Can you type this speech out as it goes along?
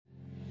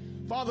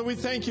Father, we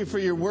thank you for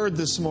your word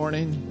this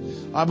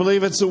morning. I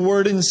believe it's a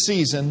word in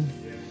season.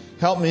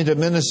 Help me to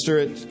minister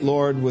it,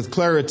 Lord, with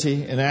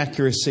clarity and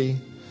accuracy.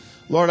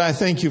 Lord, I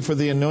thank you for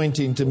the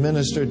anointing to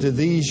minister to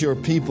these, your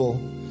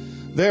people.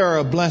 They are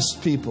a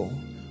blessed people.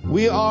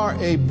 We are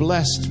a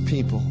blessed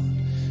people.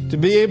 To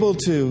be able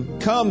to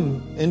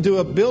come into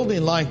a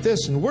building like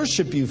this and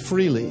worship you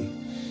freely.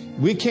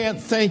 We can't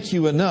thank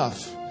you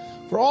enough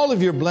for all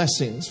of your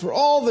blessings, for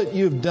all that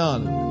you've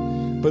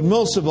done, but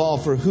most of all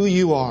for who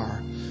you are.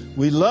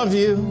 We love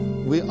you.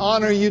 We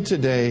honor you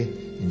today.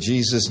 In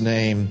Jesus'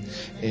 name,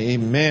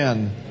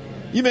 amen.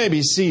 You may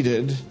be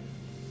seated.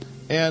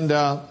 And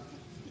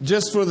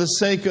just for the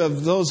sake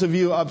of those of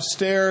you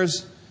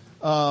upstairs,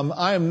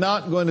 I am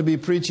not going to be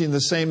preaching the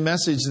same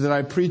message that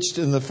I preached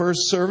in the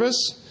first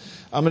service.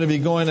 I'm going to be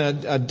going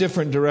a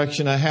different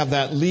direction. I have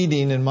that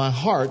leading in my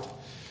heart.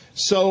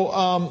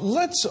 So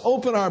let's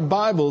open our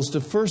Bibles to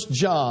 1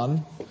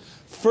 John,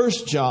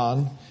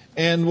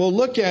 and we'll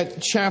look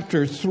at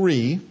chapter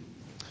 3.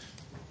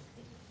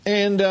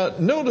 And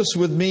notice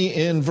with me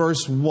in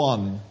verse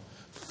 1.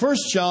 1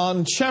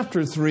 John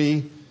chapter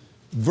 3,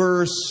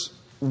 verse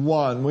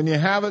 1. When you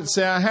have it,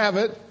 say, I have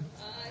it.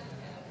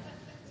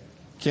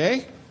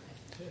 Okay?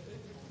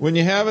 When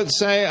you have it,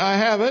 say, I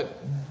have it.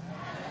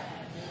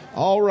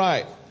 All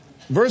right.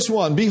 Verse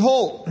 1.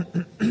 Behold,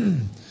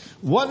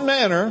 what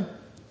manner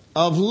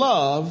of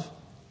love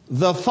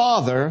the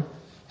Father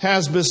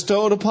has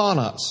bestowed upon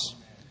us,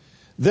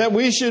 that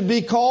we should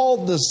be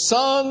called the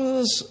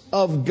sons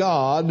of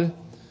God.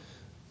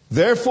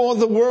 Therefore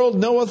the world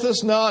knoweth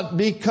us not,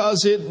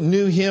 because it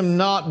knew him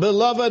not.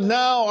 Beloved,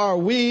 now are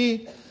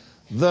we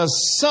the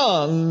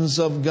sons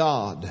of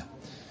God.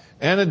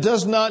 And it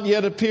does not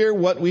yet appear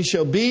what we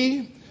shall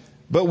be,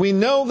 but we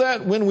know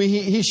that when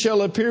he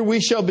shall appear, we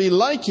shall be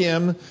like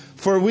him,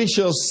 for we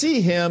shall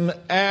see him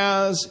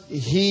as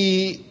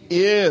he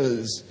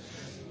is.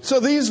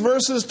 So these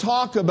verses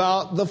talk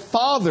about the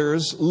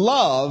Father's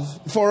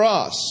love for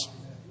us.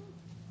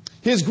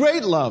 His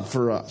great love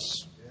for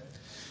us.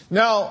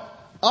 Now,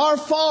 our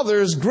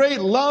Father's great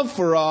love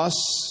for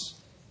us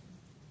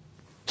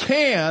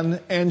can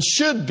and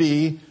should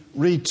be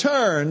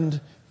returned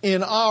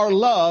in our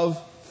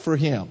love for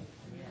Him.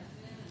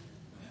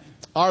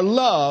 Our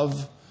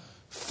love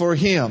for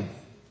Him.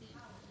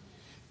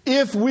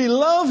 If we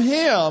love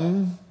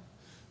Him,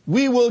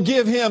 we will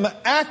give Him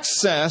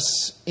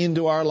access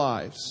into our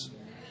lives.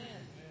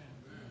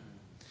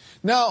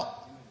 Now,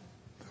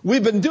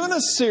 we've been doing a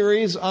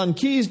series on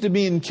keys to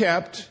being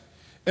kept.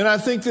 And I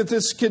think that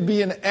this could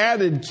be an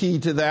added key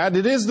to that.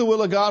 It is the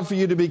will of God for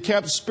you to be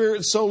kept,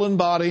 spirit, soul, and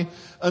body,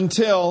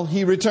 until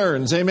He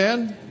returns.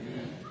 Amen?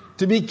 Amen.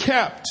 To be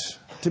kept.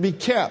 To be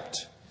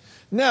kept.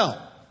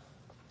 Now,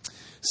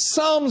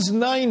 Psalms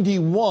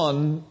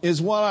 91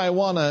 is what I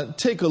want to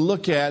take a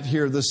look at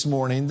here this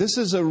morning. This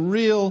is a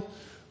real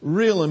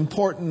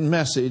important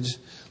message.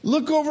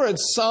 Look over at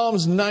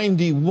Psalms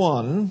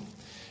 91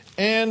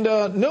 and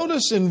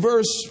notice in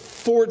verse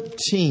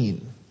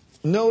 14.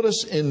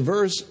 Notice in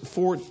verse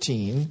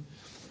 14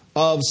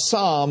 of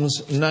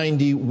Psalms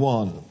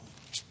 91.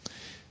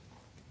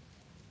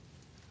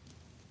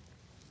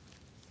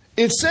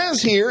 It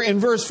says here in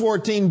verse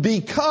 14,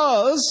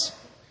 because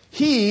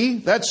He,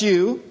 that's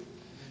you,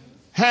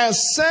 has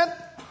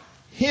set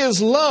His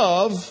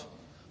love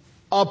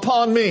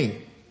upon me.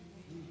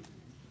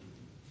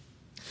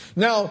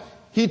 Now,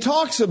 he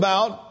talks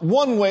about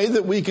one way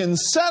that we can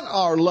set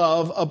our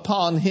love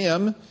upon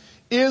Him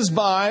is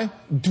by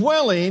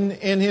dwelling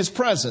in His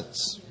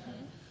presence.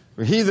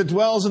 For he that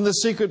dwells in the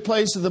secret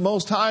place of the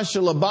Most High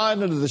shall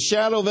abide under the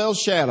shadow of El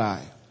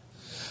Shaddai.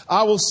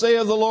 I will say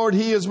of the Lord,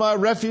 He is my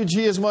refuge,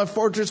 He is my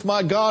fortress,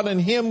 my God, in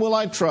Him will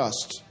I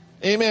trust.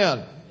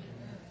 Amen.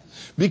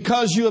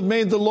 Because you have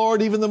made the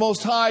Lord, even the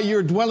Most High,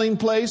 your dwelling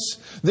place,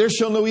 there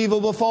shall no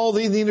evil befall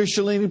thee, neither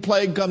shall any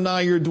plague come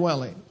nigh your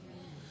dwelling.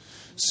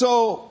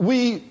 So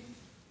we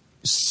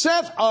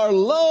set our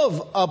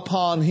love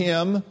upon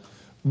Him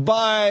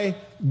by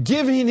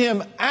giving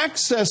Him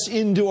access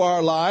into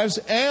our lives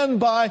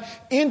and by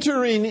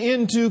entering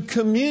into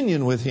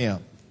communion with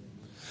Him.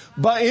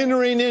 By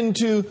entering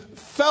into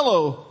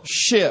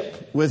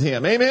fellowship with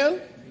Him. Amen?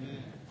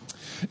 Amen.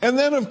 And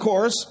then, of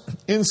course,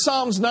 in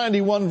Psalms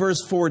 91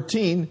 verse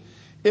 14,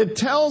 it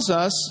tells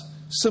us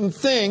some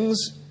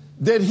things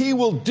that He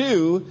will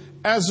do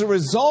as a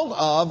result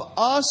of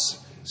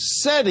us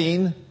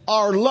setting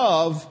our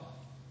love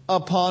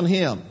upon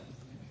Him.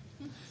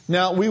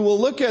 Now, we will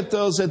look at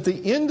those at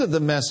the end of the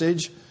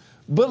message,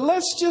 but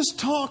let's just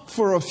talk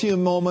for a few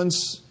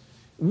moments.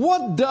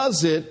 What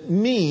does it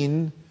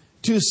mean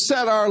to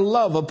set our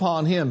love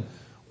upon Him?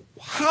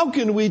 How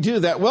can we do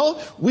that? Well,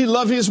 we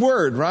love His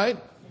Word, right?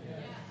 Yeah.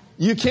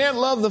 You can't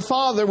love the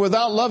Father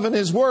without loving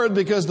His Word,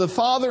 because the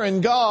Father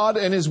and God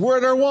and His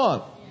Word are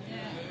one.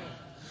 Yeah.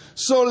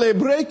 So,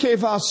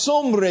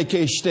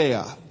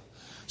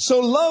 so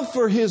love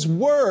for His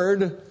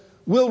Word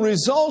will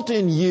result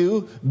in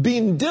you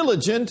being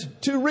diligent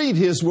to read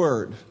His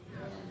Word,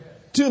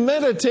 to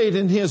meditate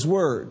in His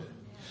Word,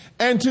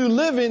 and to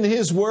live in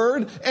His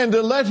Word, and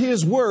to let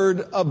His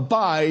Word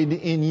abide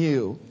in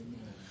you.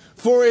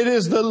 For it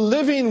is the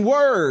living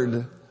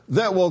Word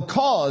that will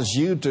cause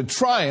you to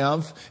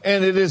triumph,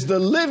 and it is the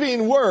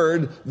living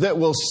Word that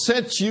will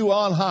set you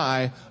on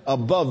high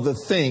above the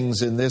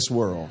things in this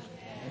world.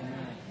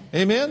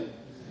 Amen?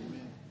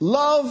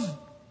 Love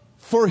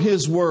for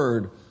His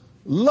Word.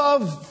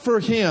 Love for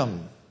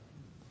Him.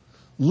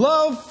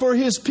 Love for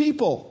His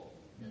people.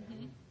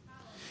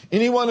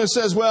 Anyone who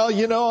says, well,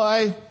 you know,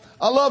 I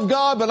love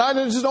God, but I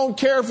just don't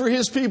care for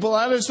His people.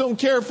 I just don't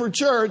care for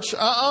church.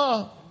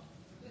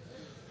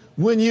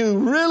 When you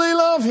really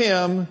love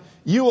Him,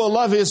 you will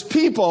love His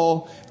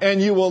people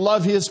and you will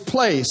love His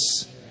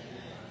place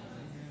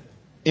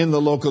in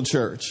the local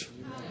church.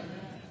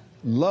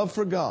 Love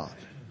for God.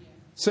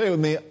 Say with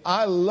me,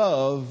 I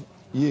love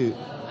you.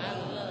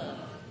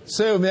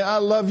 Say with me, I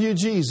love you,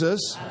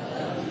 Jesus.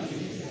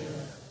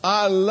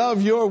 I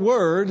love your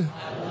word.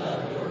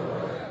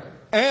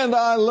 And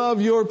I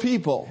love your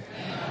people.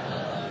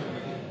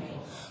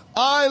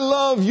 I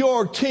love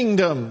your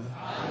kingdom.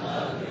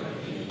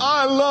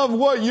 I love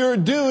what you're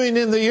doing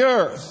in the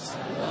earth.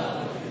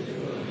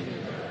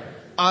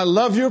 I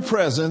love your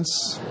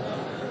presence.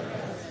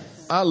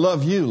 I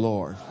love you,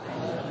 Lord.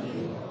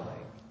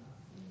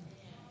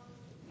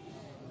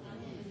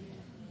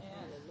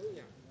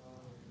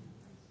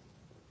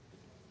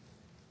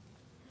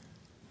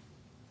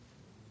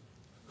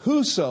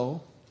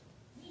 Whoso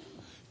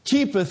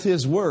keepeth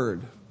His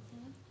word,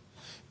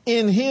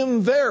 in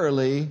him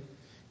verily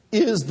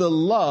is the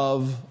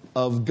love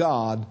of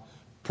God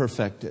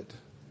perfected.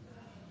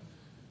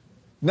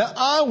 Now,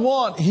 I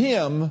want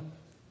Him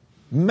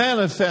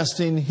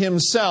manifesting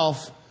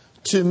Himself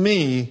to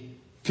me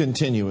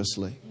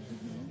continuously.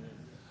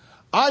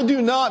 I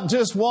do not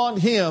just want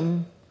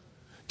Him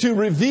to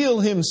reveal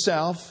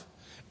Himself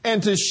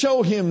and to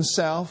show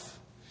Himself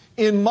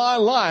in my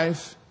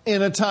life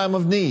in a time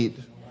of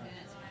need.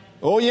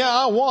 Oh yeah,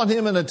 I want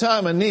Him in a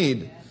time of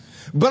need.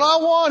 But I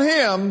want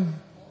Him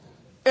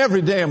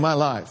every day of my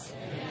life.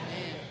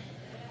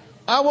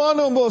 I want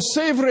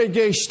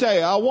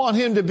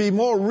Him to be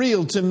more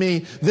real to me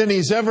than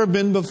He's ever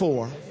been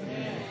before.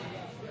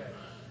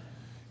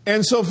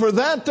 And so for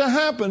that to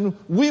happen,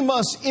 we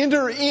must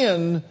enter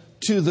in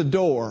to the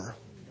door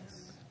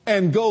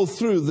and go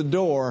through the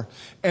door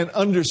and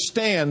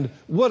understand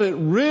what it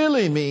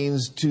really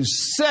means to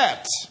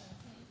set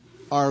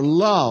our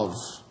love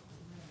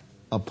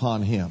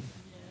upon Him.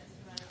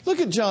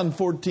 Look at John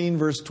 14,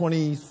 verse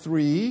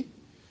 23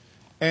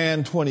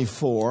 and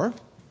 24.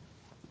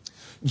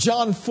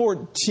 John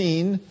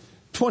 14,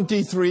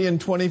 23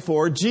 and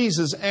 24,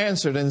 Jesus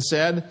answered and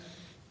said,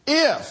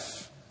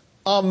 if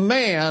a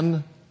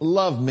man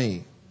love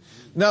me.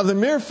 Now, the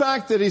mere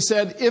fact that He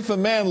said, if a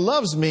man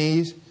loves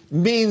me,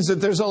 means that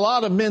there's a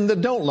lot of men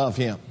that don't love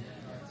Him.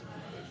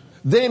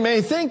 They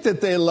may think that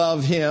they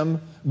love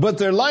Him, but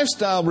their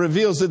lifestyle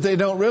reveals that they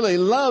don't really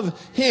love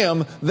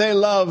Him. They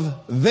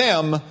love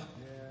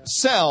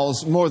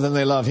themselves more than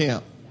they love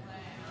Him.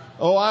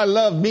 Oh, I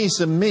love me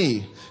some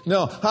me.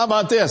 No, how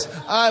about this?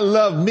 I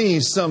love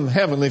me some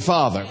Heavenly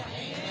Father.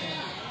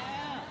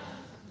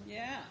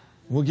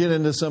 We'll get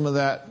into some of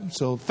that.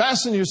 So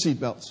fasten your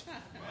seatbelts.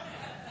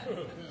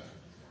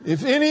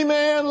 If any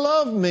man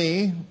love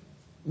me,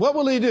 what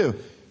will he do?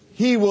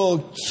 He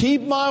will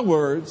keep my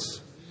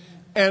words,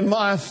 and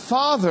my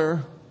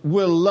Father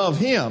will love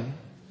him,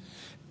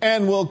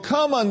 and will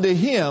come unto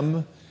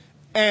him,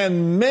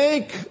 and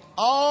make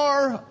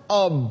our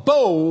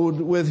abode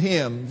with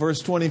him. Verse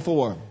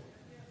 24.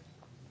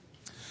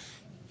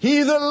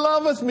 He that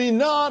loveth me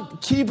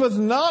not keepeth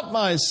not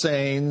my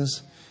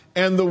sayings,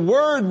 and the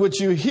word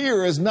which you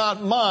hear is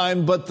not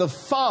mine, but the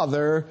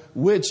Father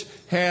which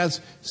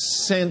has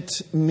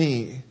sent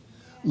me.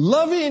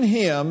 Loving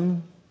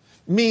Him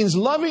means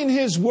loving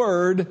His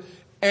word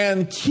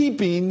and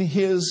keeping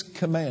His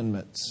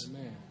commandments.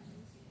 Amen.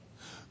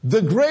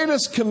 The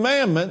greatest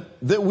commandment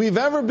that we've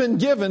ever been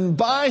given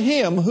by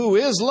Him, who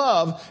is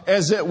love,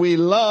 is that we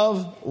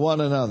love one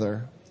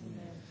another.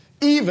 Amen.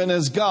 Even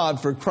as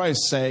God, for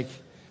Christ's sake,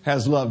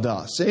 has loved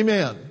us.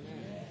 Amen.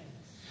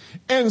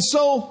 And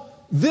so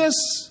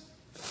this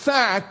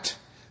fact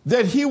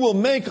that He will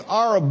make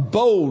our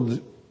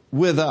abode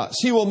with us,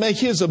 He will make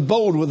His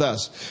abode with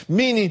us,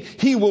 meaning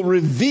He will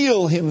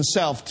reveal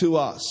Himself to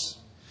us.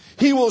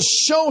 He will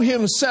show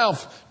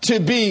Himself to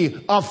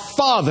be a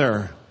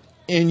father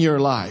in your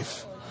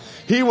life.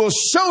 He will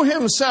show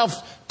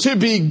Himself to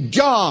be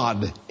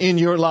God in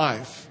your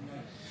life.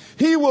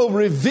 He will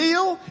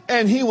reveal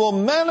and He will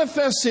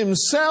manifest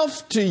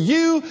Himself to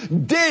you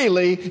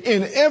daily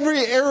in every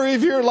area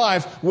of your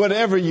life,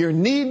 whatever your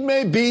need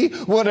may be,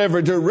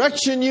 whatever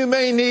direction you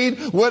may need,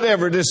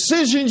 whatever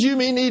decisions you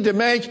may need to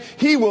make.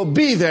 He will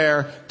be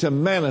there to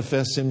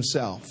manifest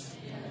Himself.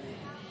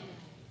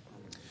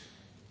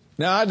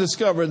 Now, I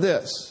discovered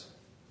this.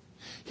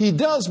 He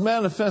does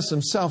manifest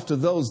Himself to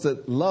those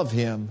that love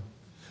Him,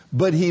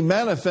 but He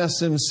manifests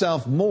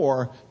Himself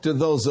more to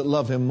those that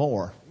love Him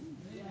more.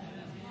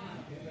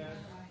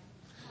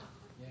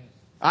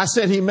 I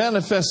said He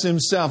manifests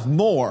Himself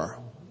more.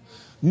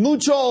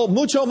 Mucho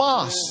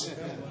más.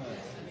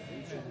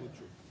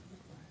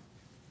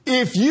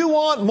 If you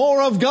want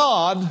more of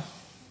God,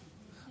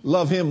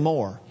 love Him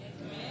more.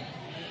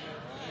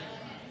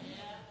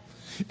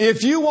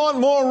 If you want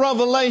more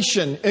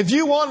revelation, if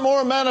you want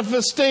more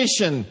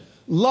manifestation,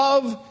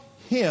 love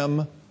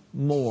Him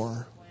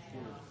more.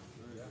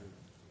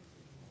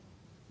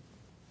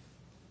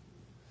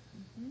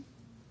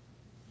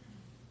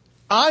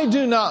 I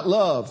do not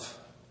love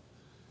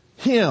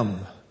Him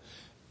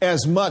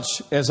as much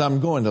as I'm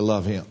going to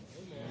love Him.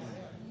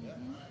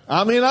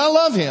 I mean, I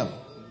love Him.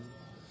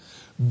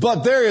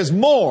 But there is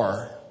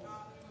more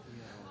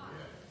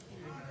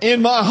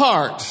in my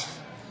heart,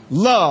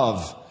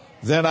 love,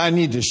 that I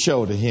need to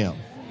show to Him.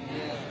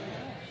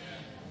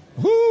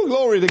 Woo,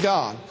 glory to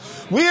God.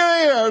 We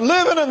are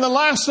living in the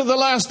last of the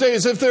last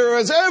days. If there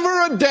was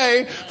ever a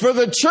day for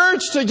the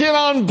church to get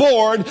on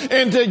board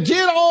and to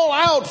get all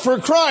out for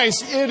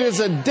Christ, it is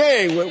a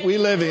day that we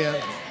live in.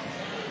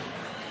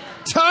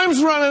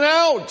 Time's running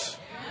out.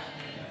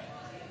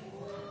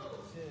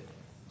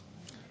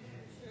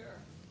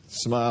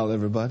 Smile,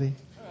 everybody.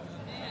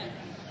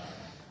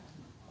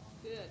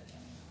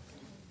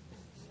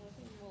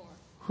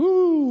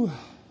 Whew.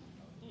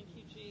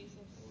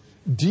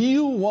 Do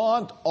you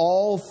want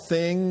all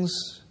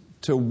things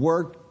to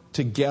work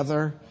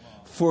together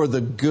for the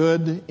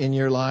good in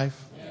your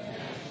life?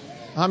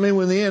 I mean,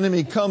 when the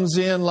enemy comes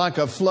in like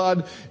a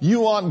flood, you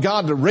want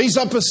God to raise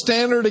up a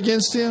standard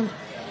against him?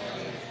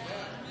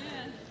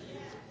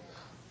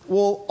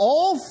 Well,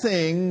 all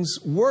things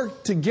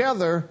work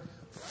together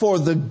for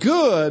the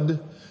good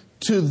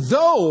to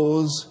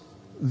those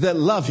that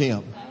love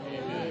Him.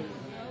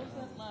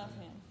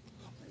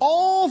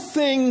 All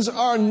things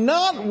are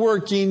not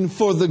working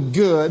for the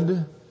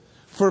good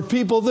for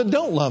people that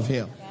don't love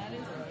Him. That is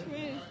the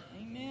truth.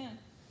 Amen.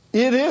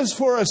 It is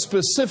for a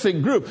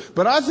specific group.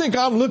 But I think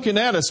I'm looking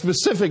at a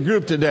specific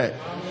group today.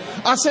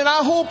 I said,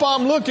 I hope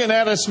I'm looking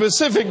at a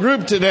specific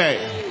group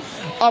today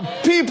of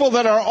people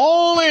that are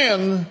all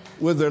in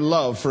with their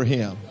love for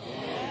Him.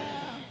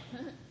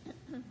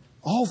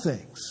 All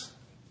things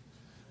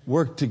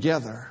work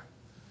together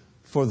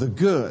for the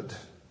good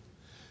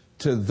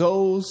to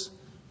those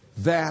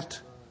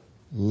that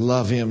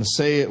love Him.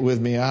 Say it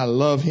with me. I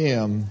love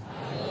Him.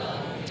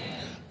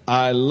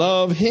 I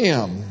love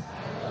Him.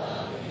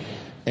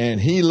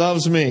 And He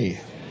loves me.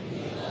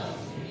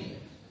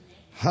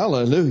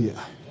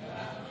 Hallelujah.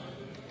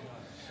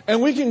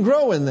 And we can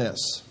grow in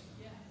this.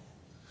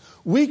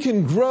 We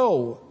can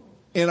grow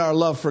in our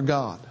love for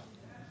God.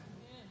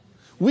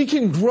 We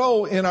can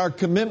grow in our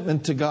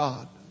commitment to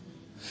God.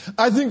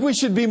 I think we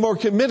should be more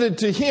committed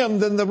to Him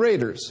than the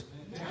Raiders.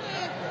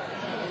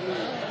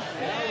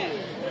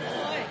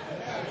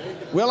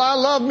 Well, I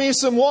love me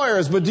some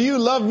Warriors, but do you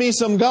love me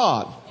some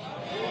God?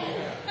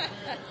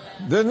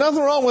 There's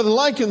nothing wrong with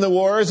liking the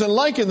Warriors and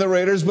liking the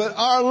Raiders, but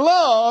our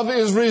love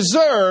is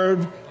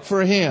reserved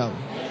for Him.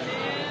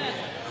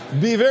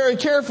 Be very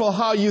careful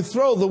how you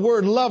throw the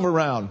word love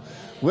around.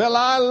 Well,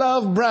 I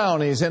love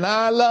brownies, and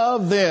I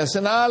love this,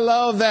 and I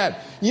love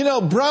that. You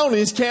know,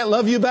 brownies can't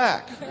love you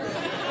back.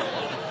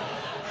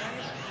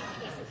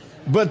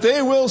 But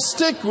they will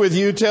stick with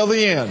you till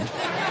the end.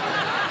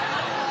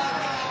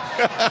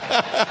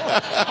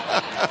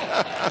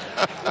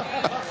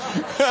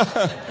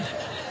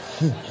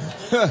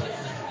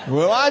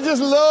 Well, I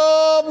just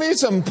love me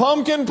some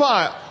pumpkin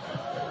pie.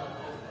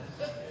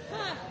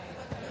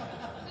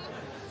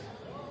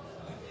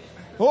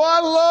 Oh,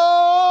 I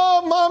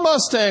love my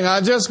Mustang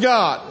I just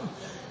got.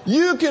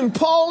 You can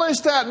polish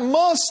that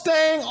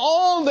Mustang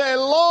all day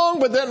long,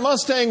 but that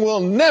Mustang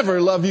will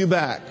never love you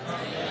back.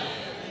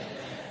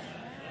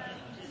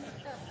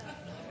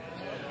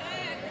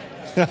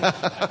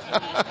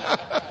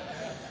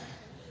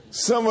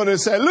 Somebody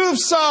say,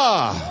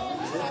 Lufsa!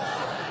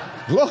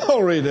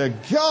 Glory to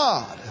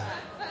God.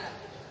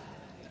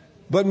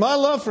 But my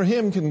love for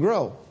Him can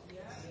grow.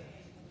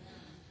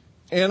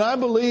 And I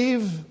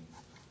believe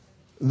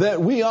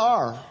that we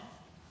are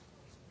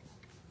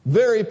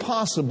very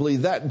possibly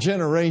that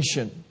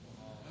generation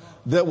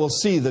that will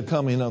see the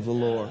coming of the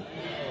Lord.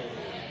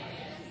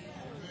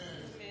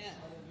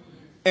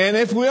 And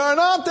if we are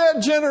not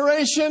that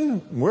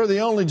generation, we're the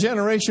only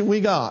generation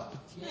we got.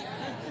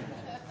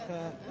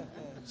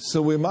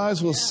 So we might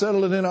as well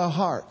settle it in our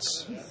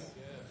hearts.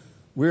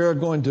 We are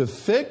going to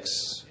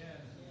fix,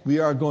 we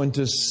are going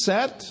to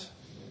set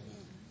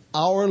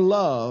our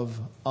love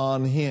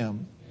on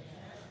Him.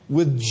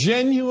 With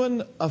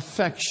genuine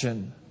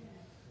affection,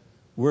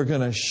 we're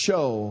going to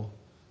show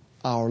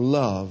our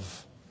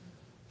love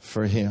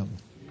for Him.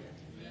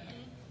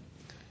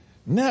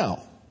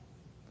 Now,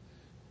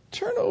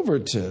 turn over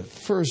to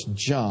 1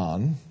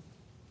 John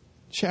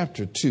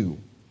chapter 2.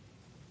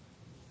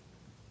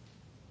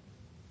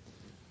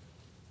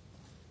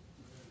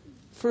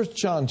 1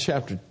 John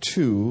chapter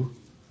 2,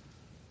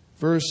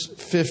 verse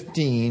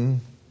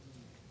 15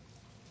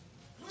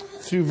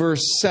 through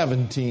verse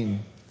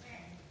 17.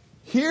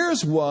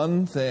 Here's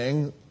one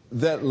thing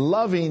that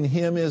loving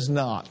Him is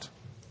not.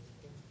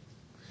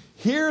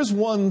 here's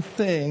one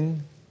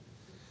thing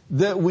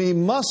that we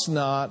must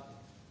not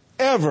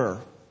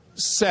ever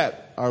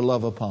set our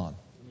love upon.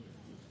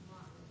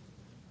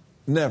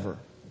 Never.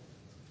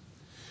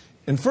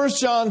 In 1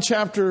 John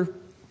chapter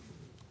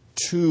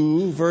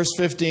 2, verse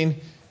 15,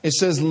 it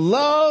says,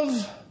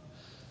 love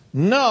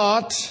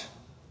not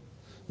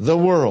the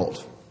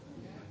world.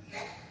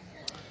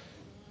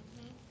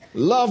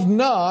 Love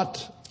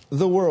not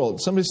the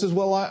world. Somebody says,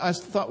 well, I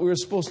thought we were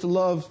supposed to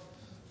love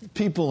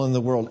people in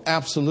the world.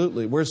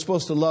 Absolutely. We're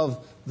supposed to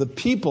love the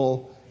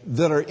people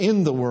that are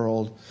in the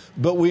world,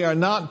 but we are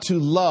not to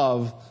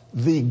love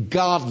the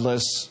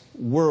godless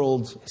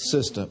world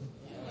system.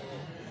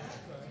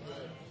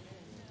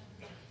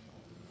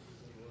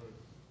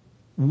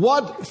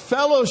 What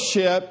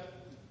fellowship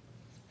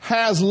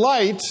has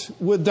light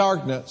with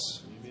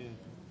darkness?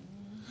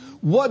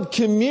 What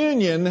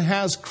communion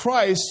has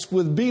Christ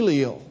with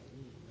Belial?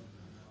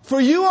 For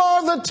you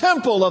are the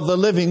temple of the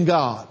living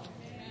God.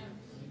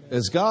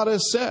 As God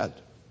has said,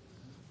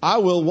 I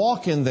will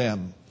walk in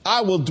them.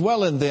 I will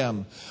dwell in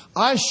them.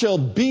 I shall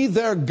be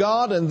their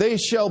God, and they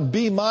shall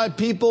be my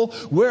people.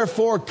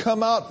 Wherefore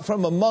come out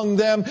from among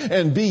them,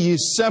 and be ye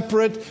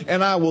separate,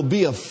 and I will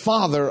be a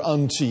father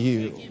unto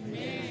you.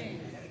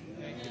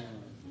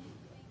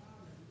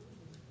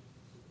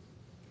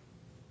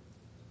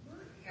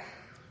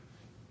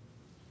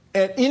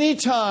 At any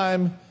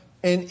time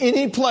and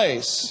any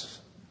place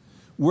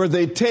where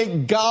they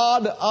take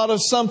God out of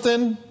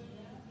something,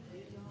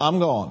 I'm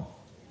gone.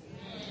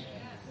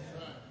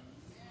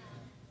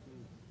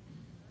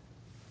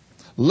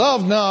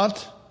 Love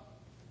not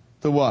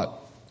the what?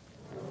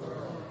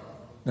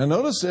 Now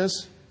notice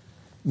this.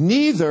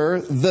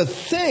 Neither the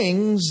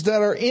things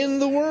that are in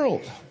the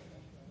world.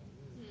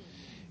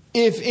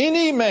 If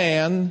any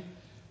man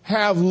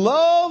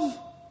love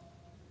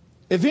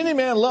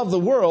the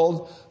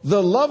world,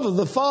 the love of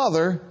the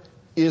Father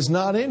is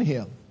not in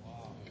him.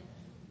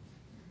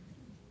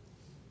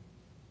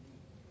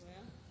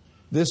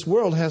 This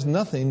world has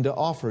nothing to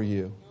offer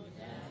you.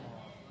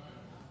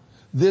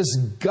 This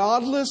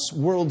godless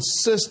world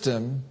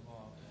system,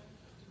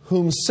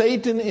 whom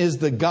Satan is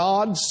the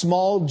God,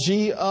 small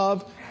g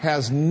of,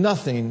 has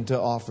nothing to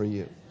offer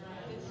you.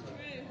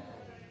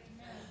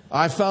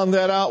 I found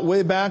that out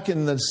way back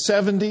in the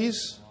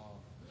 70s.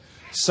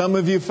 Some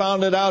of you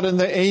found it out in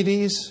the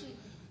 80s.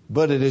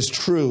 But it is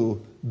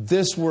true.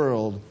 This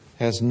world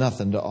has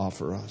nothing to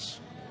offer us.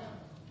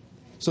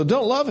 So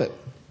don't love it.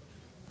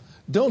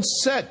 Don't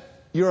set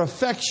your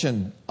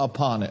affection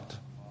upon it.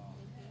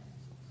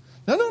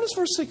 Now notice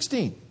verse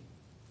 16.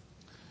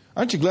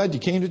 Aren't you glad you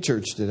came to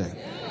church today?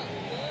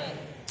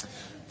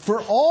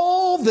 For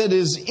all that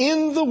is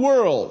in the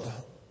world,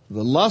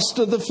 the lust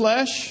of the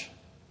flesh,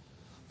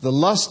 the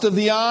lust of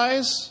the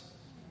eyes,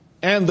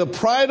 and the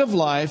pride of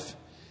life,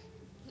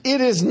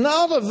 it is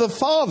not of the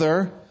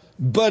Father,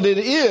 but it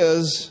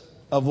is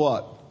of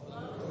what?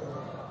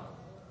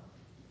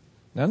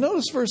 Now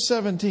notice verse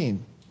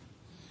 17.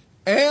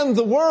 And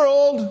the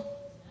world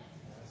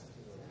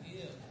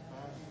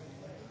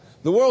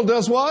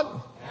does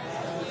what?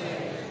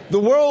 The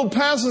world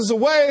passes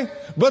away,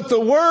 but the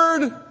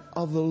word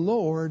of the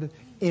Lord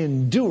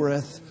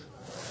endureth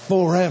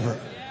forever.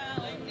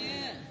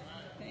 Amen.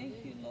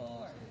 Thank you,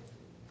 Lord.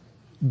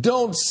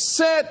 Don't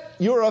set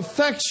your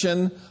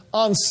affection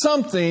on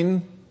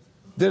something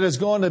that is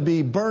going to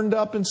be burned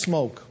up in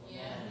smoke.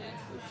 Yeah,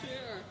 that's for sure.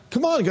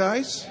 Come on,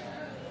 guys.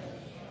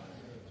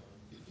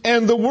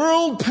 And the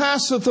world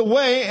passeth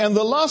away, and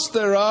the lust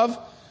thereof.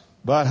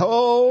 But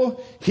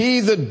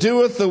he that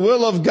doeth the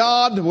will of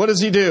God, what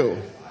does he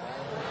do?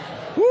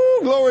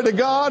 Woo, glory to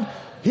God.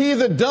 He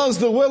that does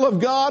the will of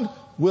God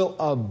will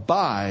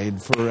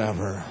abide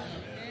forever.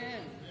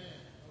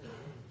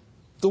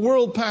 The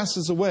world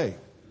passes away.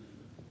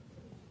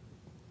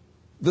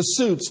 The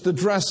suits, the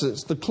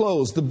dresses, the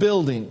clothes, the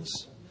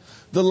buildings,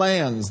 the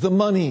lands, the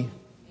money.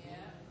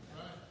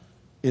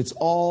 It's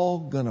all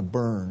going to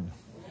burn.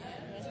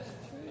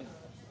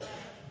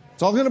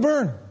 It's all going to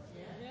burn.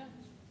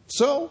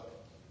 So,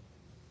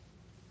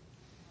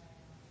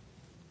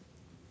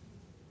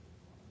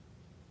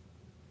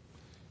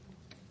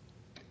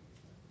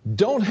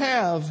 don't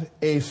have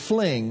a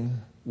fling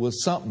with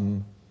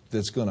something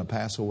that's going to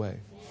pass away.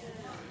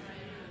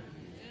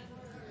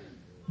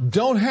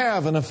 Don't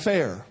have an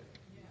affair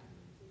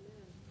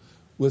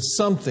with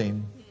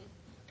something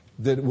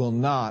that will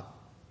not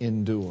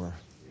endure.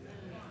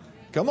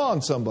 Come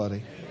on,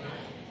 somebody.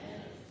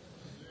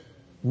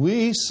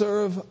 We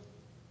serve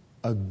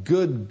a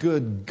good,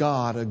 good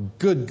God, a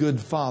good,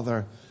 good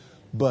Father,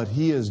 but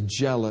He is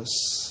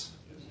jealous.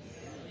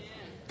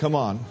 Come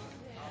on.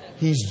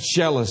 He's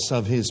jealous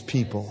of His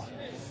people.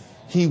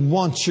 He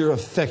wants your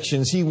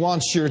affections. He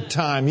wants your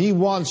time. He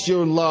wants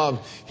your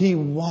love. He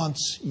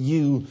wants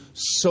you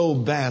so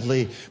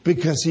badly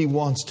because He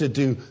wants to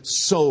do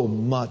so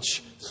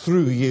much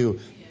through you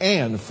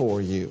and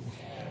for you.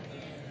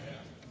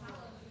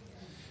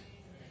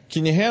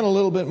 Can you handle a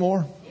little bit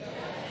more?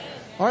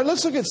 All right,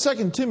 let's look at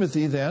 2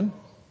 Timothy then.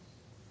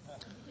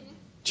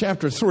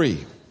 Chapter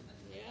 3.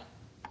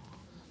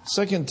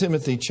 2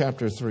 Timothy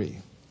chapter 3.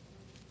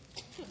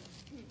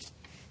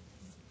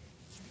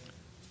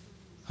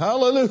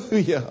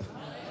 Hallelujah.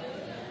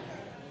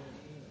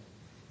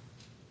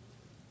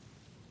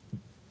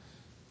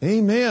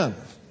 Amen.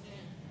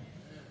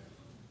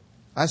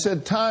 I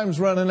said time's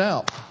running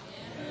out.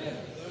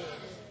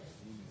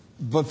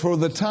 But for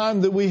the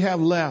time that we have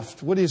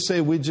left, what do you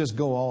say we just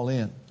go all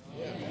in?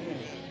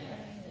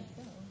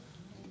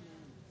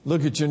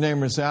 Look at your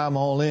neighbor and say, I'm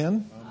all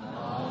in.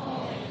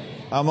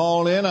 I'm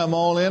all in, I'm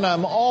all in,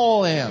 I'm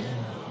all in.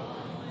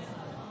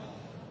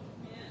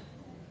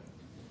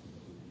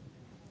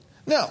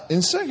 Now,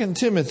 in 2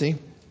 Timothy,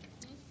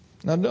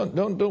 now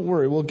don't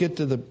worry, we'll get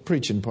to the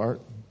preaching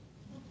part.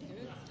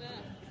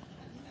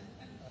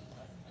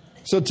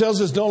 So it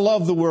tells us don't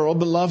love the world,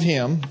 but love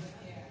Him.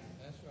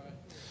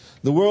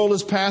 The world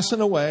is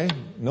passing away.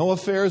 No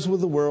affairs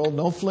with the world,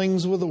 no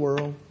flings with the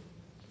world.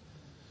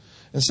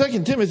 In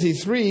 2 Timothy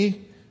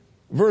 3,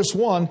 verse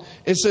 1,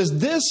 it says,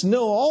 this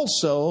know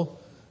also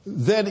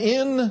that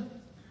in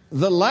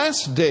the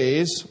last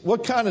days,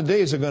 what kind of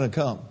days are going to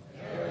come?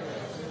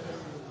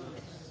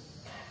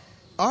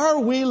 Are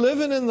we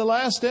living in the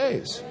last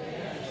days?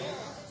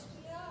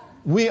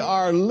 We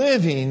are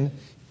living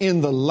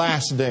in the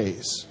last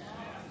days.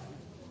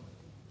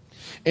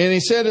 And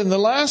he said, in the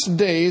last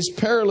days,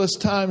 perilous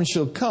times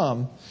shall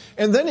come.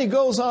 And then he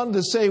goes on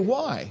to say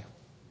why.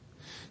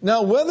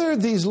 Now, whether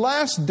these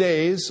last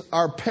days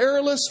are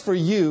perilous for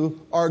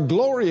you or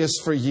glorious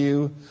for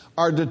you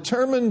are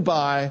determined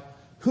by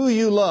who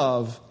you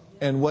love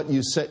and what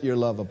you set your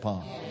love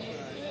upon.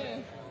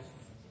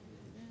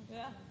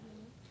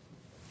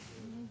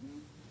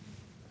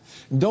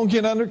 Don't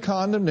get under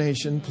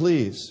condemnation,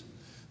 please.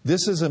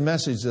 This is a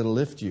message that'll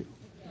lift you.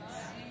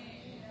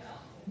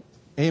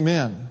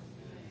 Amen.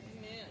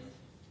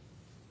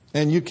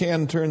 And you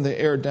can turn the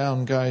air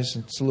down, guys.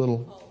 It's a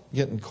little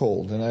getting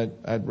cold. And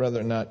I'd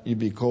rather not you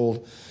be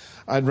cold.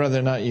 I'd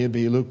rather not you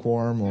be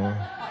lukewarm or...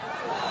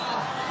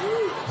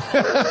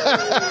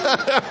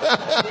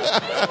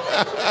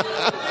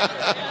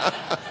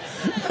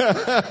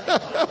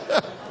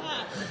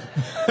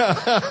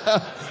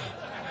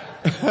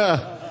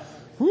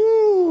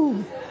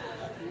 Woo!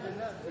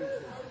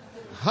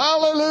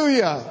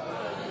 Hallelujah.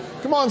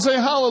 Come on, say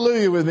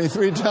hallelujah with me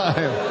 3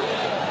 times.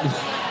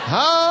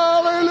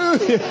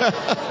 Hallelujah.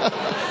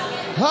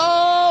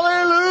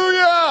 Hallelujah.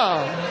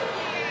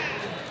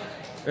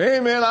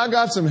 Amen. I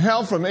got some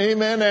help from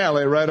Amen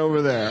Alley right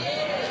over there.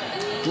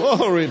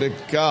 Glory to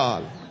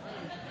God.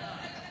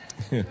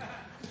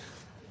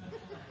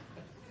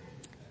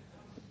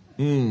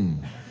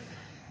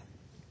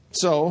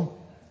 So,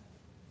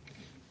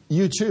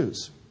 you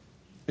choose.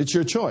 It's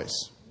your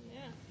choice.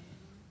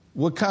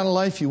 What kind of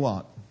life you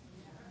want?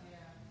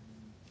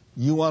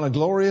 You want a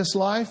glorious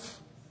life?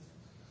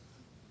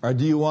 Or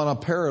do you want a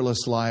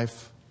perilous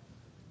life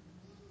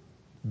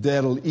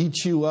that'll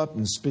eat you up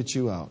and spit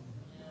you out?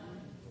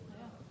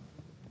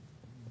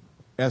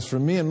 As for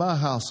me and my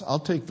house, I'll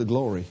take the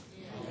glory.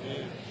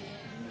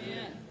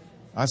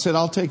 I said,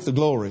 I'll take the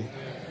glory.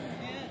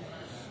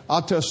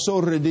 I'll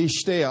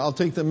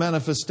take the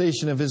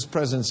manifestation of His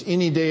presence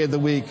any day of the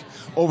week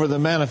over the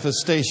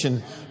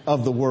manifestation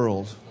of the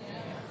world.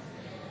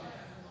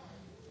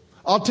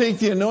 I'll take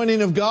the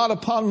anointing of God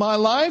upon my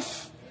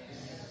life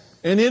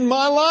and in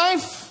my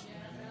life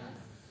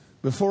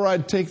before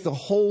I'd take the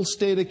whole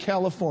state of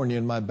California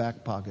in my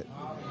back pocket.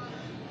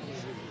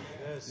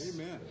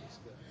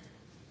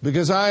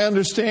 Because I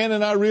understand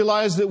and I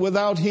realize that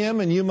without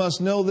Him, and you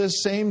must know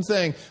this same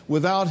thing,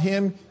 without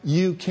Him,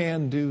 you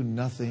can do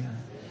nothing.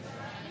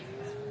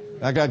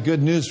 I got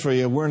good news for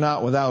you. We're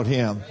not without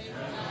Him.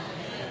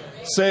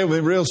 Say it with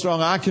me real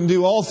strong. I can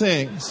do all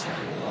things.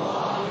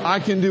 I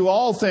can do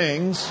all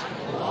things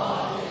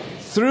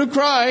through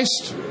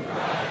Christ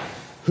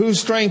who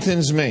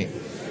strengthens me.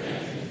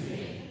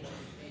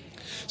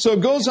 So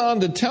it goes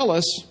on to tell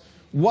us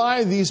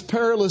why these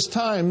perilous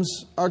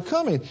times are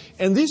coming.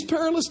 And these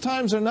perilous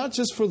times are not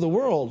just for the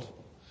world.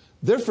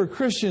 They're for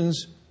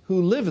Christians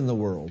who live in the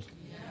world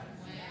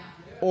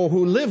or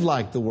who live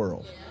like the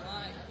world.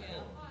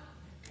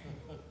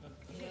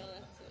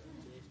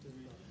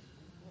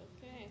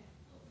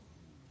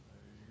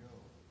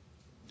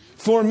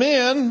 For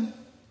men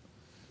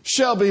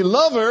shall be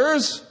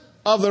lovers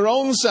of their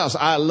own selves.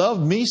 I love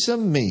me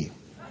some me.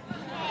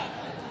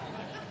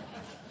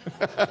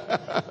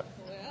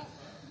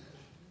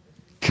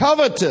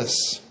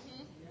 Covetous.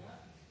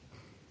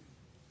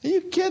 Are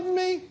you kidding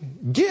me?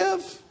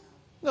 Give?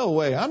 No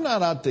way. I'm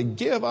not out to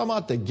give. I'm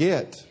out to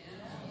get.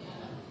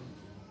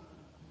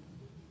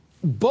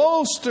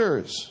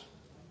 Boasters.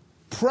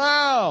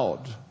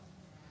 Proud.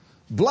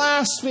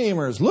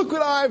 Blasphemers. Look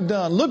what I've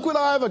done. Look what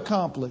I've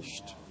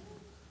accomplished.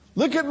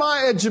 Look at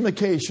my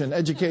education.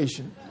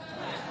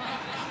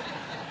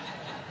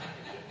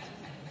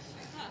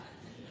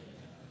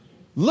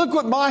 Look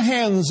what my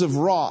hands have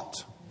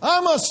wrought.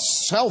 I'm a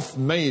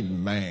self-made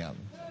man.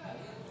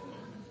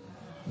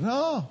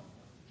 No.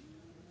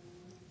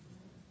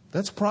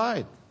 That's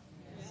pride.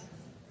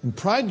 And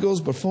pride goes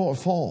before a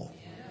fall.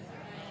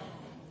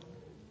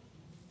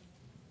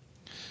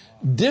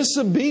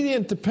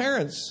 disobedient to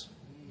parents,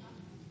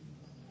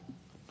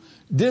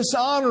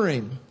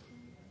 dishonoring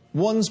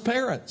one's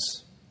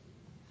parents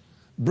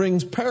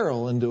brings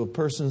peril into a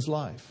person's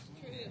life.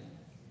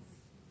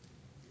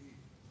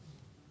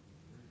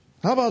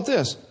 How about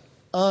this?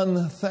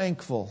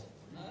 Unthankful.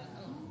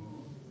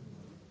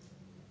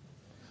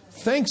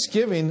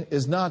 Thanksgiving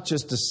is not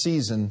just a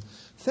season.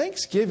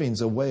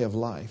 Thanksgiving's a way of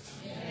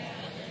life.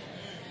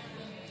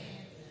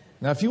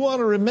 Now, if you want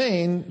to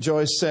remain,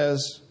 Joyce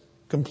says,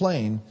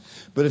 complain.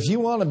 But if you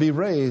want to be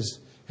raised,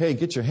 hey,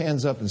 get your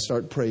hands up and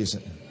start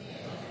praising.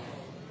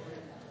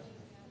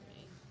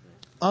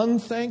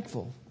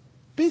 Unthankful.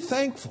 Be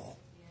thankful.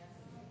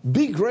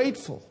 Be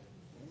grateful.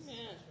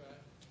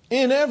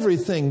 In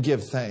everything,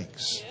 give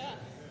thanks.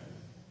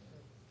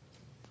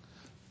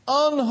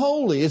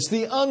 Unholy. It's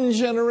the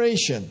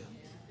ungeneration.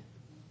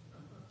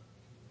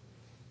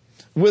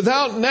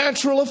 Without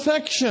natural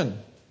affection.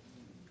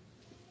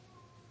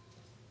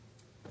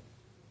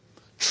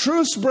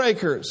 Truce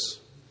breakers.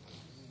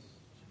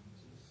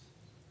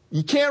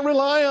 You can't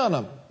rely on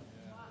them.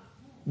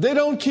 They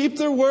don't keep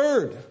their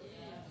word.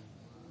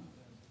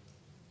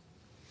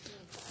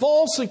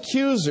 False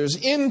accusers,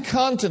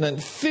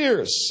 incontinent,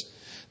 fierce,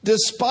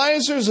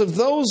 despisers of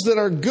those that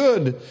are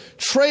good,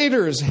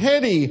 traitors,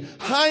 heady,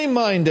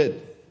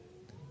 high-minded.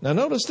 Now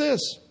notice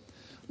this.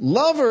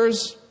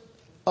 Lovers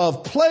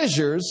of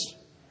pleasures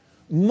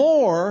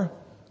more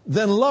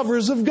than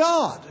lovers of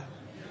God.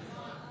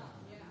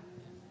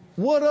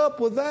 What up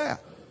with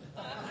that?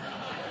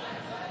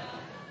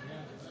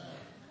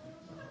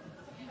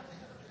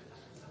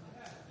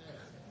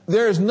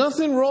 There is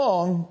nothing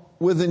wrong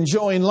with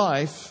enjoying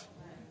life.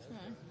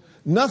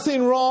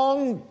 Nothing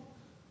wrong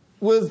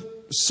with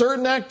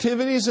certain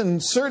activities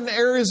and certain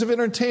areas of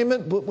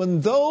entertainment. But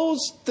when those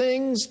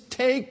things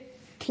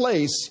take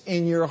place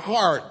in your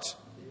heart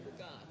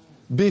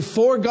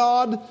before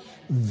God,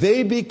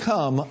 they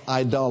become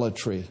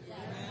idolatry.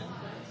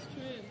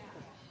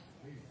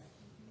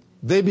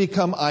 They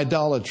become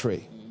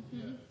idolatry.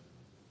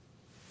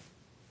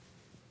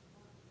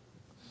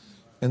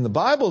 And the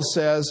Bible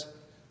says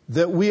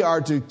that we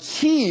are to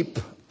keep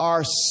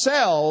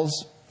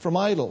ourselves from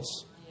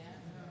idols.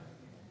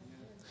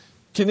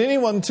 Can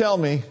anyone tell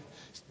me,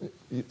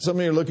 some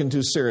of you are looking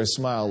too serious,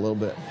 smile a little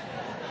bit.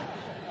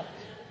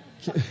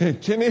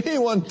 Can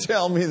anyone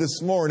tell me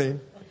this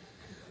morning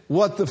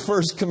what the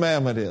first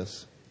commandment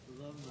is?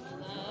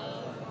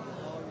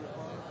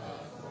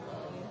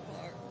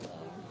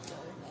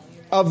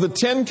 Of the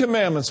 10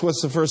 commandments,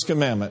 what's the first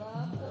commandment?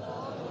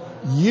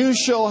 You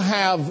shall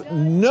have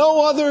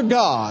no other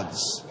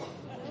gods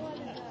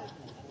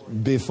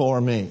before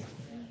me.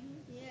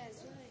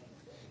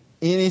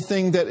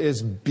 Anything that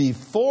is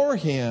before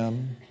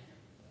Him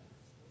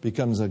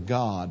becomes a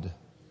god,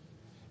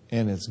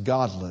 and it's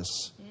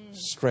godless,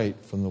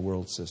 straight from the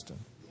world system.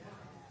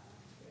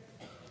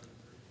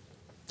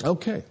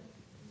 Okay.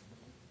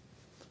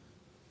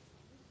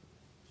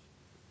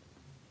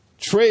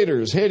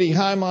 Traitors, heady,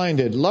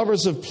 high-minded,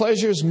 lovers of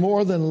pleasures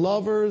more than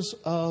lovers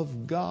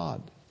of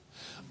God.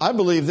 I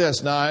believe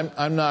this. Now,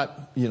 I'm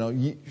not,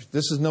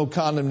 this is no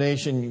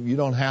condemnation. You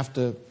don't have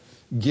to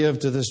give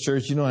to this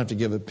church. You don't have to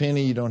give a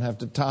penny. You don't have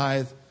to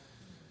tithe.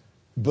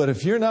 But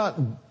if you're not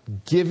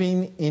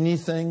giving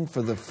anything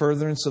for the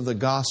furtherance of the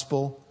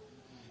gospel,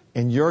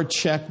 and your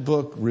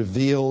checkbook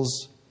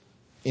reveals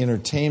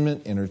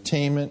entertainment, food,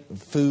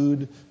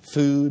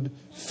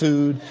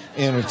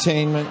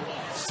 entertainment,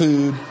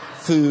 food,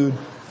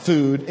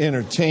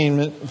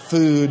 entertainment,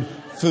 food,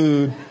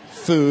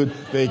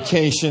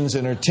 vacations,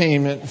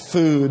 entertainment,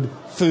 food.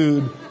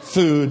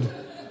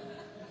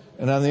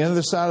 And on the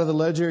other side of the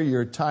ledger,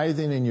 your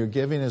tithing and your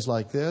giving is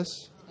like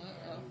this.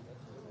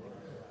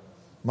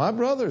 My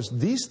brothers,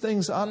 these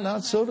things ought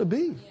not so to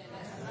be.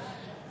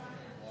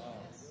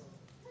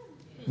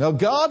 Now,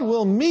 God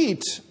will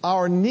meet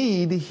our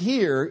need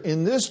here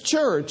in this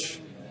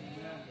church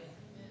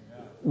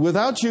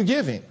without you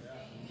giving.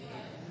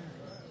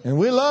 And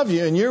we love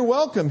you and you're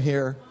welcome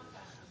here.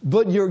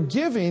 But your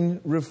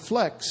giving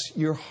reflects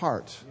your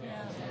heart.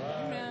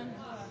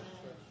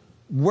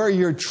 Where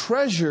your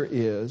treasure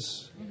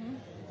is,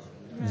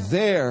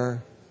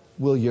 there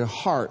will your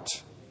heart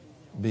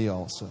be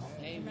also.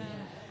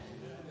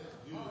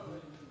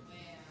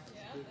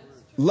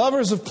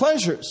 Lovers of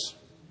pleasures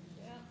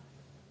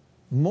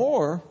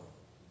more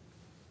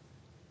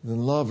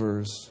than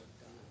lovers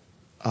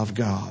of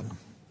God.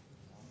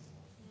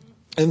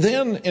 And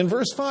then in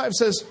verse 5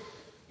 says,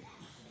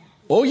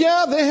 oh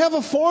yeah, they have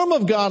a form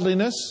of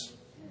godliness.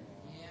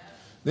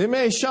 They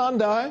may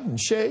shandai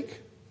and shake.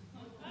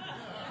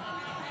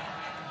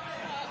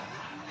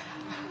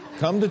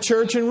 Come to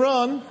church and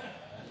run.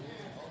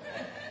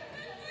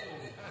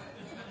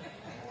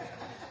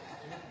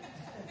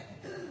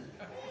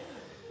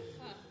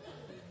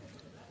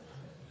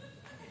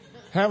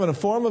 Having a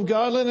form of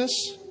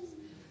godliness,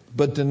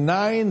 but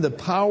denying the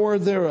power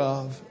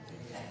thereof.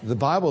 The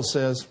Bible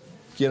says,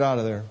 get out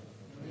of there.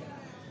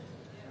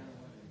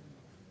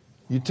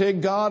 You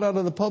take God out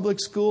of the public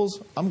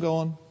schools, I'm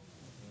going.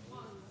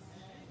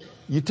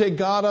 You take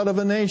God out of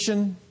a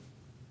nation,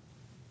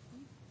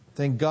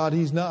 thank God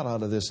He's not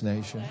out of this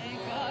nation.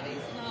 Thank God He's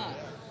not.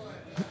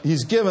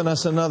 He's given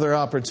us another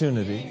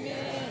opportunity.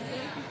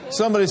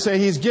 Somebody say,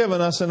 He's given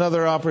us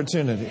another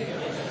opportunity.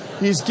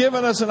 He's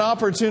given us an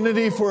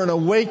opportunity for an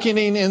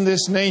awakening in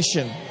this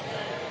nation.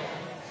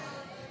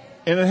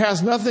 And it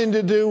has nothing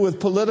to do with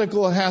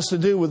political, it has to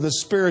do with the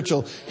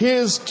spiritual.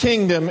 His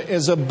kingdom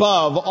is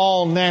above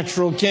all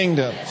natural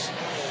kingdoms.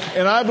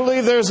 And I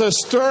believe there's a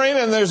stirring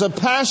and there's a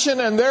passion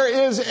and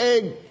there is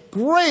a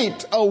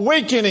great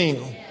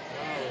awakening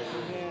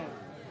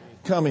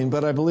coming.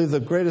 But I believe the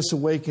greatest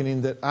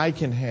awakening that I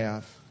can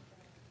have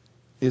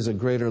is a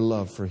greater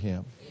love for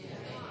Him.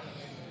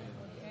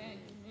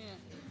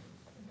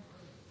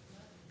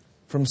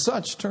 From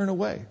such, turn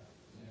away.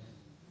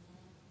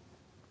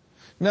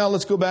 Now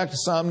let's go back to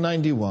Psalm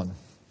 91.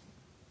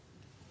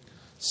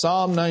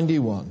 Psalm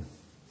 91.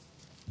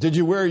 Did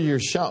you wear your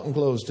shouting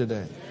clothes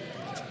today?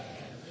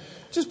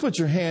 Just put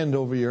your hand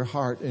over your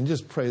heart and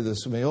just pray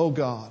this with me. Oh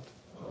God,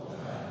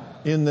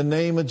 in the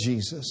name of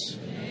Jesus,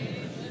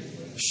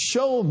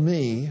 show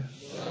me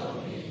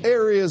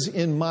areas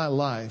in my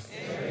life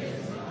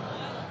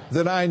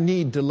that I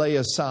need to lay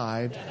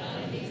aside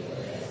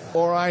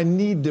or I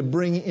need to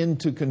bring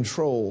into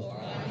control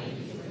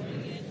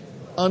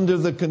under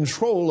the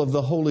control of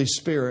the Holy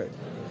Spirit.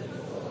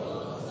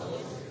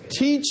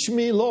 Teach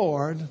me,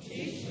 Lord,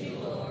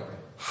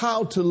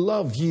 how to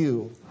love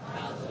you.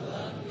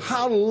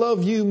 How to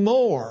love you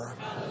more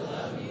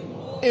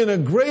in a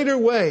greater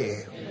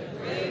way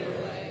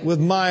with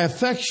my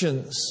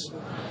affections,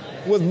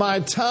 with my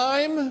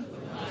time,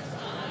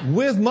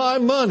 with my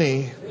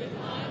money,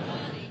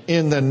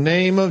 in the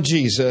name of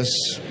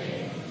Jesus.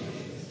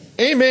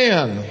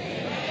 Amen.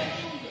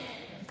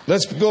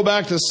 Let's go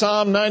back to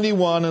Psalm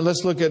 91 and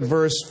let's look at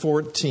verse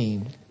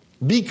 14.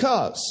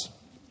 Because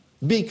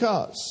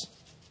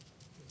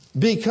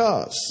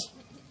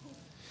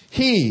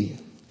He,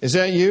 is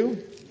that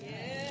you?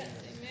 Yes,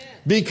 amen.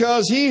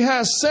 Because He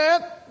has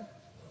set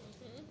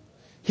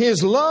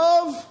His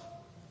love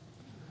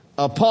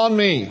upon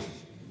me.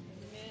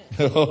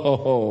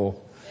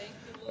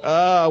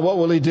 Oh, what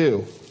will He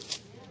do?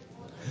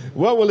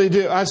 What will He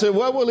do? I said,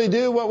 what will He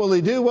do? What will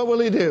He do? What will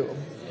He do?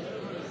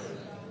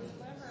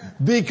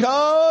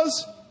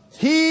 Because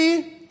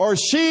he or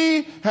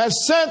she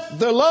has set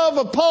their love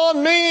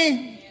upon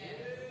me,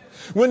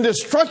 when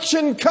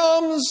destruction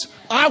comes,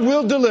 I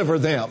will deliver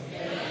them.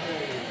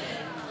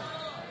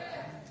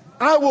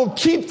 I will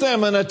keep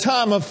them in a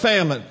time of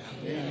famine.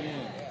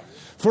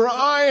 For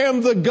I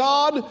am the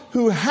God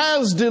who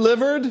has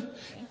delivered,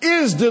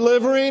 is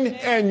delivering,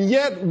 and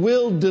yet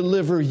will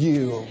deliver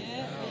you.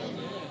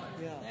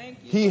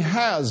 He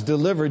has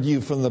delivered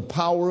you from the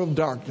power of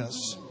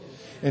darkness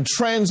and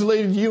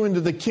translated you into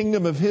the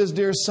kingdom of His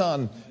dear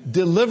Son.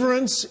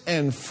 Deliverance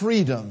and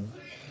freedom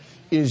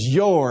is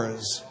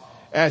yours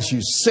as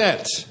you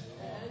set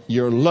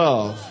your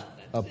love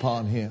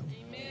upon Him.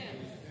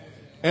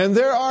 And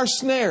there are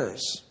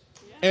snares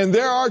and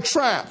there are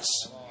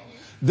traps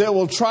that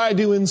will try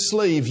to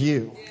enslave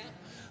you.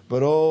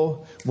 But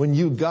oh, when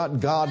you got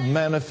God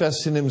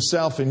manifesting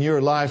Himself in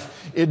your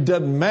life, it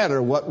doesn't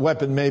matter what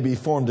weapon may be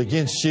formed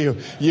against you.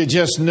 You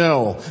just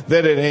know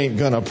that it ain't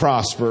going to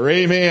prosper.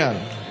 Amen.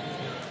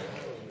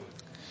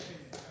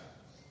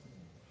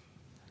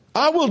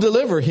 I will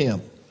deliver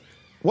him.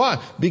 Why?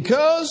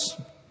 Because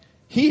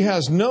he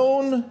has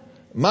known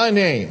my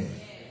name.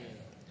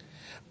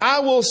 I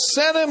will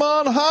set him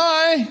on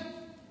high.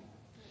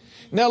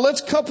 Now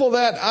let's couple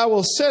that I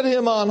will set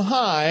him on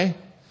high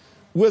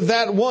with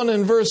that one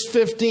in verse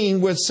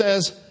 15 which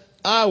says,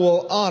 I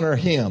will honor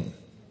him.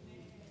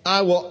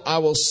 I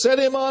will set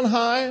him on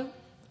high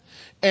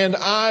and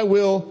I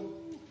will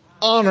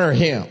honor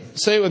him.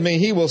 Say it with me.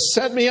 He will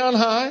set me on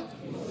high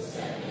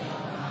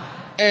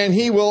and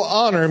he will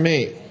honor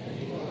me.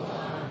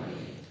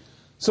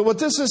 So what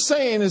this is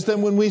saying is that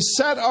when we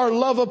set our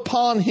love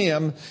upon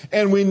him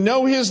and we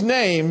know his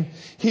name,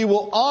 he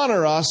will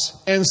honor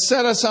us and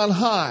set us on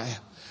high.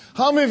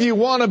 How many of you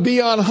want to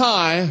be on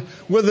high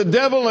where the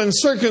devil and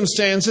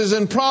circumstances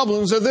and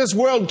problems of this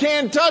world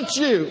can't touch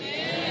you?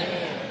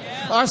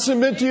 I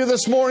submit to you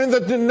this morning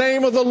that the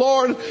name of the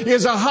Lord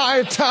is a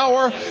high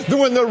tower that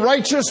when the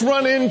righteous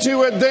run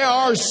into it, they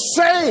are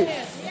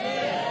safe.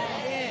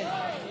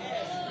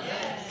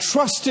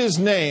 Trust his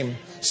name.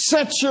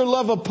 Set your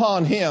love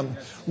upon him.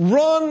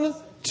 Run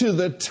to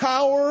the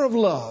tower of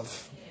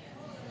love.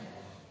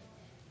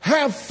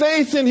 Have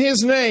faith in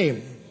his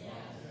name.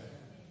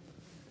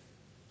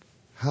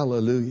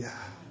 Hallelujah.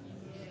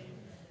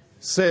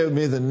 Say with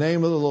me, the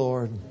name of the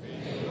Lord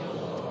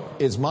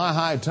is my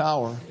high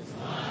tower.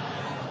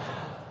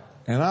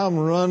 And I'm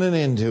running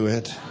into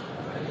it.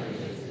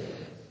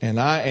 And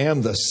I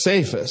am the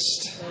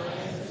safest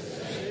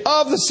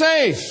of the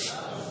safe.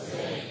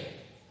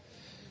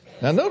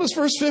 Now notice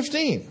verse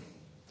 15.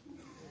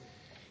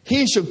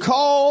 He shall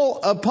call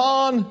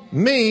upon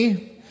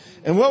me.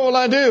 And what will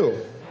I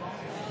do?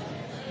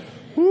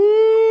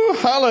 Woo,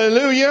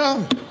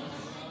 hallelujah.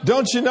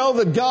 Don't you know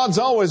that God's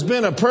always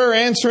been a prayer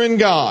answering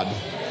God?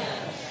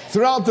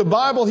 Throughout the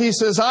Bible, He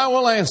says, I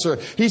will answer.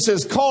 He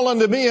says, call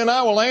unto me and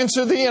I will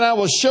answer thee, and I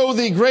will show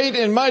thee great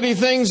and mighty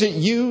things that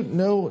you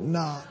know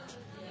not.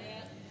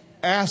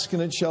 Ask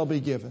and it shall be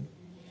given.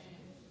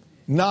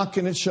 Knock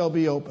and it shall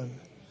be opened.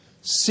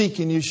 Seek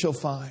and you shall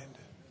find.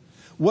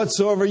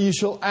 Whatsoever you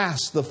shall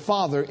ask the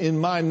Father in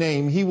my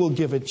name, He will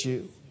give it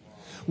you.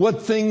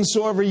 What things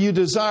soever you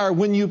desire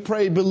when you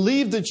pray,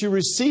 believe that you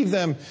receive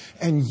them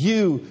and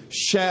you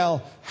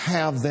shall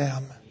have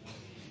them.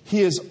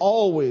 He has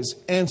always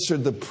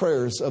answered the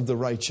prayers of the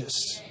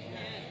righteous.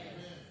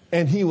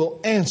 And He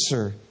will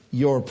answer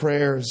your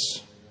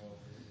prayers.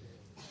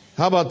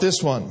 How about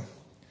this one?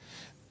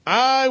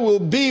 I will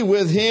be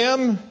with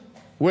him,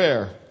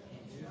 where?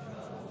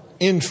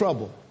 In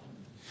trouble.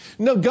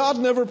 No, God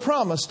never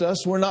promised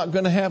us we're not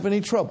going to have any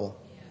trouble.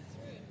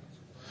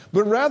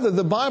 But rather,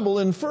 the Bible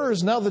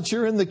infers now that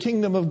you're in the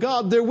kingdom of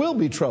God, there will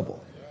be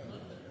trouble.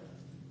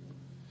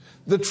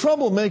 The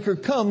troublemaker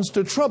comes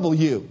to trouble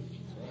you.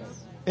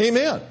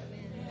 Amen.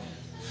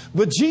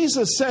 But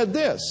Jesus said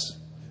this,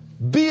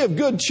 be of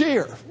good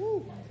cheer.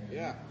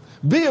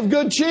 Be of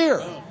good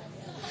cheer.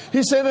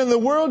 He said, in the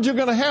world you're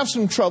going to have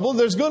some trouble.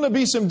 There's going to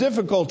be some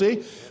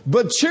difficulty.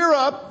 But cheer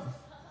up.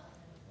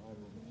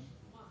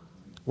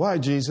 Why,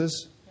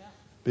 Jesus?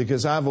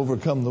 Because I've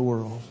overcome the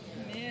world.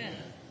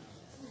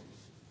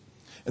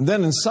 And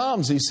then in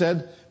Psalms He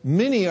said,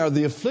 many are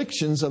the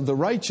afflictions of the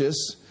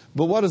righteous,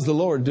 but what does the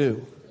Lord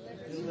do?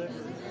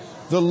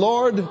 The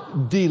Lord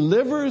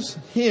delivers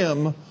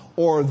him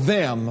or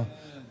them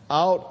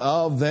out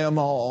of them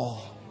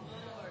all.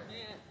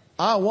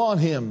 I want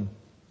Him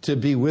to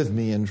be with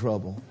me in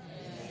trouble.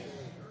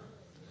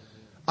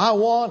 I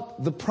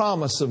want the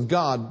promise of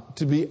God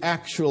to be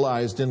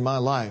actualized in my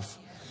life,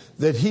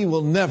 that He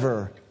will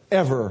never,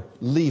 ever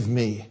leave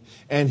me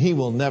and He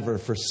will never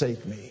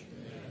forsake me.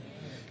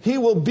 He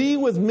will be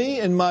with me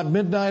in my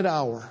midnight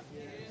hour.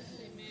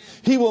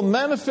 He will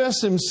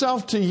manifest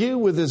Himself to you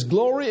with His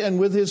glory and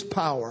with His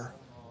power.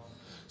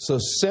 So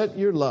set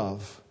your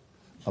love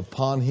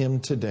upon Him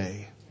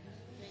today,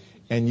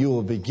 and you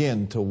will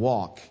begin to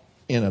walk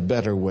in a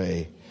better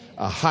way,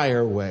 a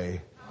higher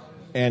way,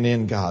 and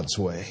in God's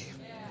way.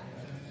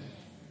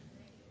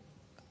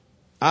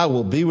 I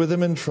will be with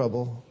him in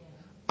trouble.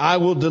 I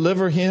will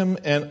deliver him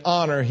and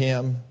honor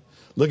him.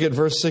 Look at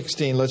verse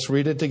 16. Let's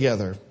read it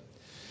together.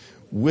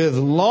 With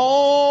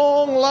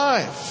long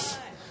life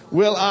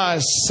will I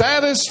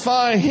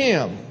satisfy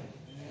him.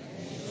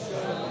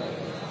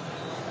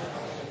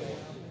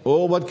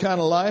 Oh, what kind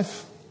of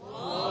life?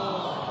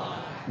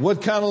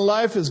 What kind of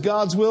life is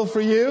God's will for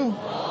you?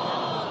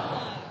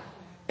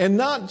 And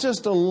not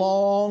just a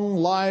long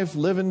life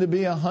living to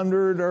be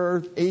 100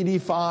 or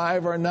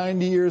 85 or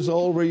 90 years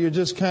old where you're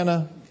just kind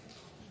of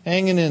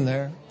hanging in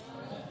there.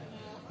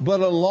 But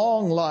a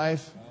long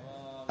life,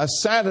 a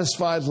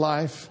satisfied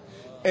life,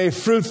 a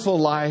fruitful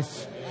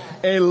life,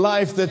 a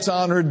life that's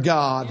honored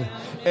God,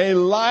 a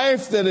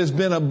life that has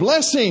been a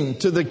blessing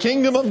to the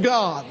kingdom of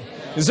God.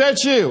 Is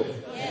that you?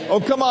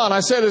 Oh, come on. I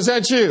said, is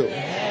that you?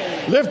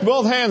 Lift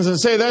both hands and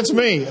say, that's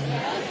me.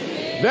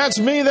 That's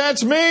me.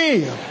 That's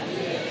me.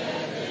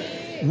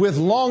 With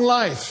long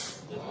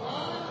life,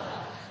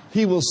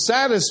 he will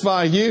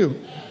satisfy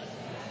you.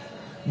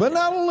 But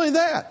not only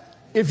that,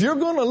 if you're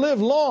going to live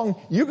long,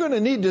 you're going to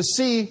need to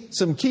see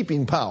some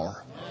keeping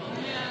power.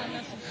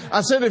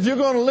 I said, if you're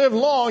going to live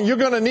long, you're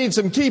going to need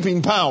some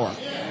keeping power.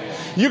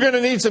 You're going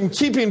to need some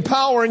keeping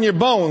power in your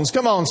bones.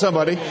 Come on,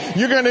 somebody.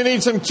 You're going to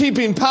need some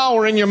keeping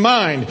power in your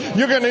mind.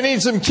 You're going to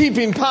need some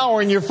keeping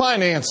power in your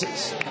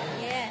finances.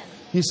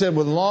 He said,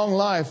 with long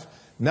life,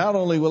 not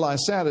only will I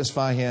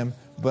satisfy him,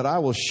 but I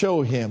will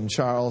show him,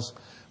 Charles,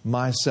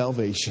 my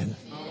salvation.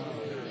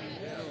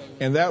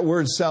 And that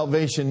word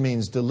salvation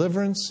means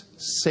deliverance,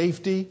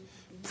 safety,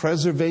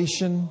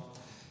 preservation,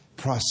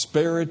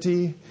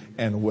 prosperity,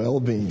 and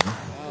well-being.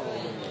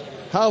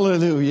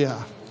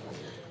 Hallelujah.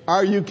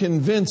 Are you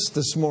convinced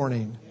this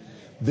morning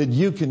that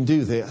you can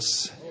do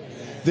this?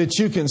 That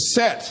you can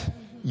set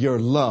your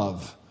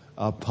love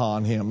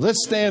upon him?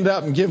 Let's stand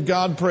up and give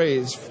God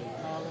praise.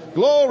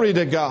 Glory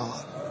to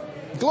God.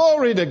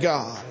 Glory to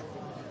God.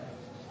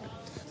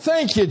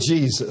 Thank you,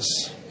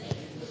 Jesus.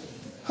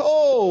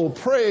 Oh,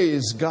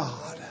 praise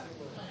God.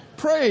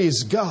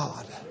 Praise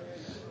God.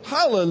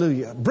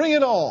 Hallelujah. Bring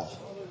it all.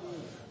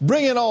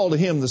 Bring it all to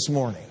him this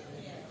morning.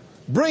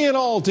 Bring it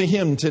all to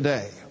him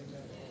today.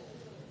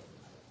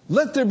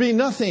 Let there be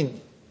nothing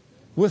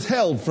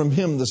withheld from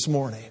him this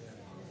morning.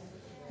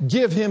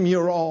 Give him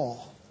your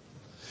all.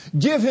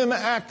 Give him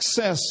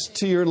access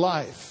to your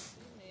life.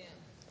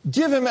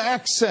 Give him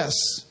access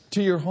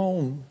to your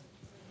home.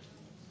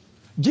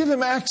 Give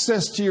him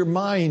access to your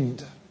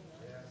mind.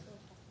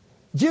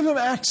 Give him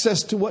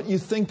access to what you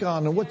think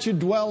on and what you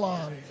dwell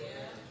on.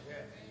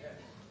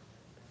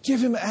 Give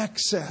him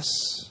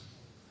access.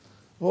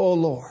 Oh,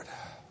 Lord,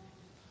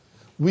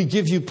 we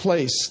give you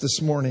place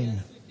this morning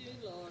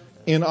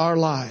in our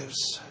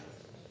lives.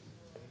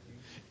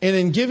 And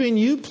in giving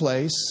you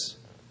place,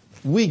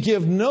 we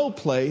give no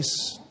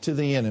place to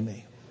the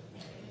enemy.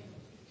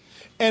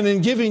 And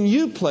in giving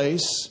you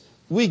place,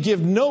 we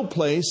give no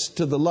place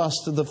to the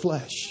lust of the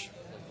flesh.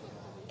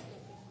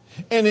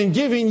 And in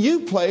giving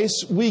you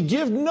place, we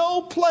give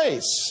no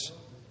place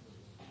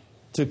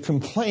to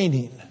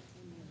complaining.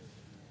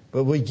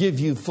 But we give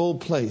you full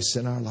place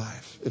in our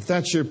life. If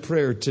that's your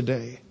prayer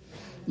today,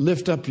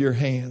 lift up your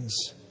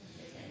hands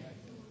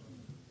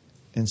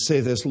and say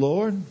this: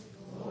 Lord,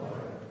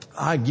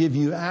 I give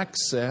you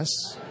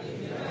access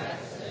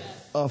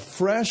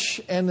afresh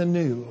and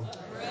anew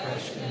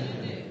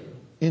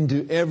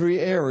into every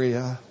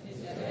area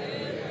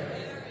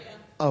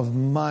of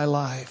my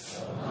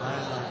life.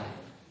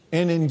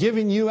 And in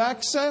giving you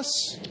access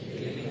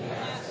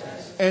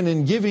and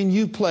in giving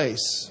you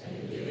place,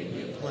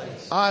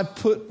 I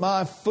put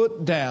my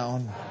foot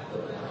down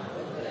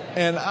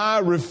and I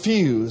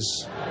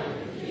refuse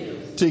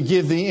to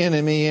give the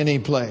enemy any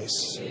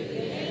place.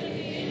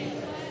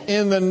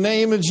 In the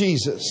name of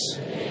Jesus.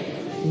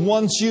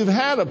 Once you've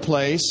had a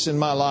place in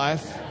my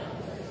life,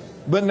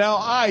 but now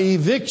I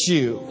evict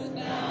you.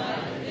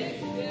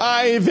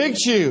 I evict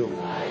you.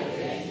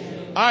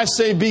 I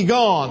say be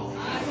gone.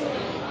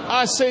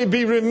 I say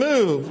be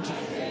removed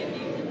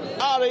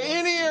out of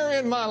any area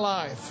in my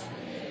life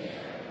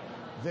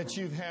that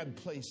you've had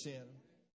place in.